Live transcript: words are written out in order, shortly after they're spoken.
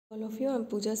All of you, I'm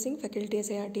Pooja Singh, faculty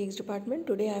SIRTX department.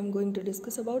 Today I am going to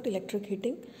discuss about electric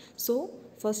heating. So,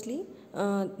 firstly,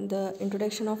 the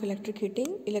introduction of electric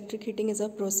heating. Electric heating is a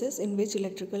process in which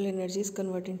electrical energy is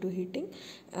converted into heating,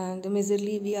 and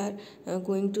majorly we are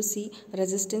going to see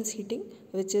resistance heating,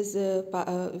 which is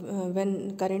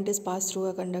when current is passed through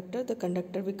a conductor, the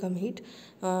conductor become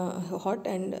hot,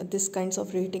 and this kinds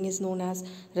of heating is known as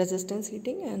resistance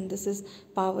heating. And this is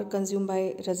power consumed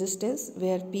by resistance,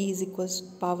 where P is equals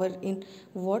power in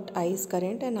watt, I is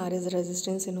current, and R is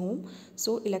resistance in ohm.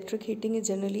 So electric heating is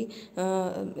generally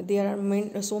there are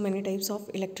so many types of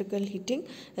electrical heating,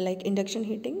 like induction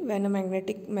heating, when a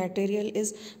magnetic material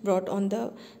is brought on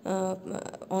the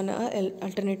on a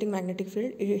alternating magnetic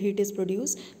field, heat is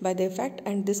produced by the effect,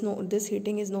 and this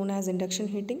heating is known as induction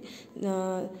heating.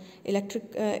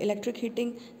 Electric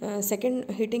heating, second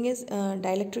heating is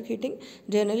dielectric heating.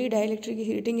 Generally dielectric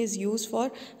heating is used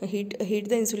for heat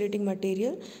the insulating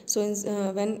material. So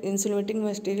when insulating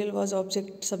material was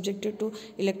subjected to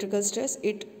electrical stress,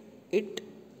 it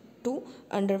too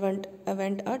underwent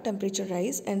a temperature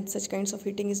rise, and such kinds of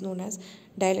heating is known as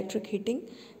dielectric heating.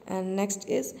 And next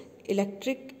is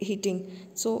electric heating.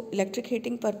 So electric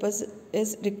heating purpose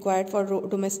is required for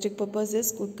domestic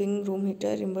purposes: cooking, room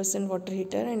heater, immersion water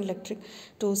heater, and electric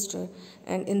toaster.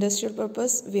 And industrial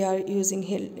purpose, we are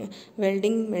using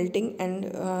welding, melting,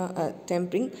 and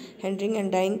tempering, handling,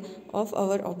 and dyeing of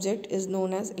our object is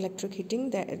known as electric heating.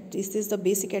 This is the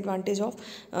basic advantage of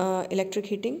electric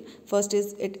heating. First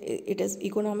is it is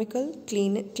economical,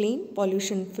 clean,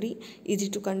 pollution free, easy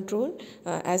to control.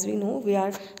 As we know, we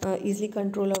are easily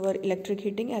control our electric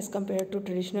heating as compared to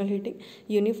traditional heating.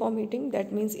 Uniform heating,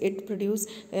 that means it produce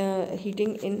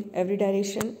heating in every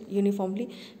direction uniformly,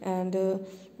 and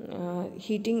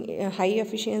heating high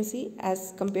efficiency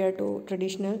as compared to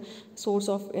traditional source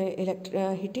of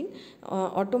heating.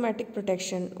 Automatic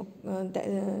protection,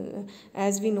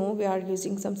 as we know, we are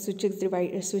using some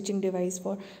switching device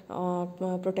for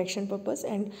protection purpose.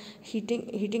 And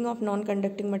heating of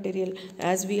non-conducting material,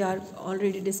 as we are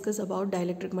already discussed about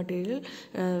dielectric material,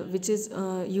 which is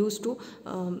used to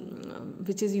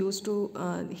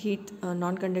heat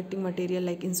non-conducting material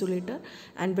like insulator,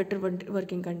 and better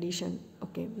working condition.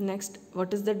 Okay, next,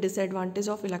 what is the disadvantage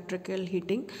of electrical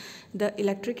heating? The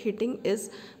electric heating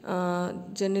is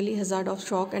generally hazard of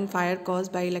shock and fire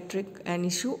caused by electric an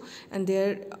issue, and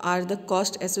there are the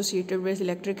cost associated with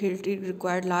electric heating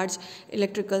required large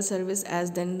electrical service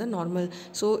as than the normal.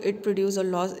 So it produce a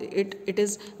loss. It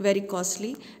is very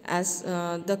costly as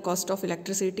the cost of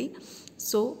electricity.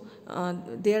 So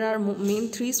there are main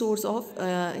three sources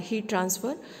of heat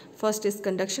transfer. First is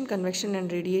conduction, convection,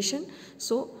 and radiation.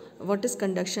 So what is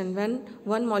conduction? When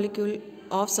one molecule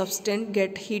of substance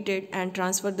get heated and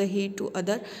transfer the heat to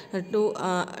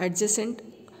adjacent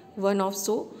one of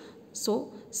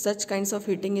so such kinds of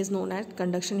heating is known as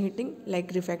conduction heating,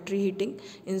 like refractory heating,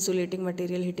 insulating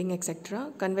material heating,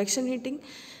 etc. Convection heating,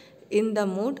 in the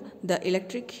mode the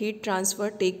electric heat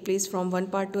transfer take place from one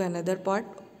part to another part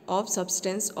of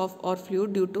substance or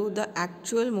fluid due to the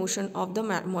actual motion of the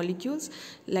molecules,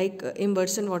 like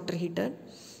immersion water heater.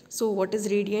 So what is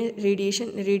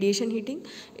radiation heating?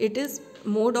 It is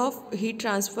mode of heat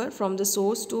transfer from the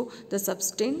source to the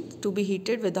substance to be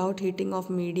heated without heating of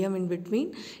medium in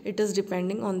between. It is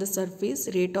depending on the surface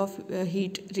rate of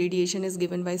heat. Radiation is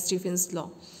given by Stephen's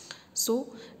law.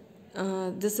 So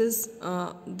this is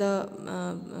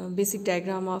the basic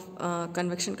diagram of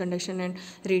convection, conduction, and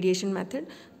radiation method.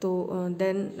 So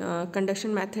then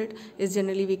conduction method is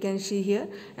generally we can see here,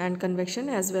 and convection,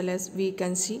 as well as we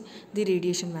can see the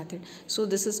radiation method. So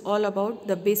this is all about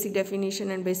the basic definition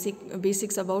and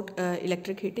basics about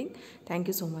electric heating. Thank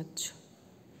you so much.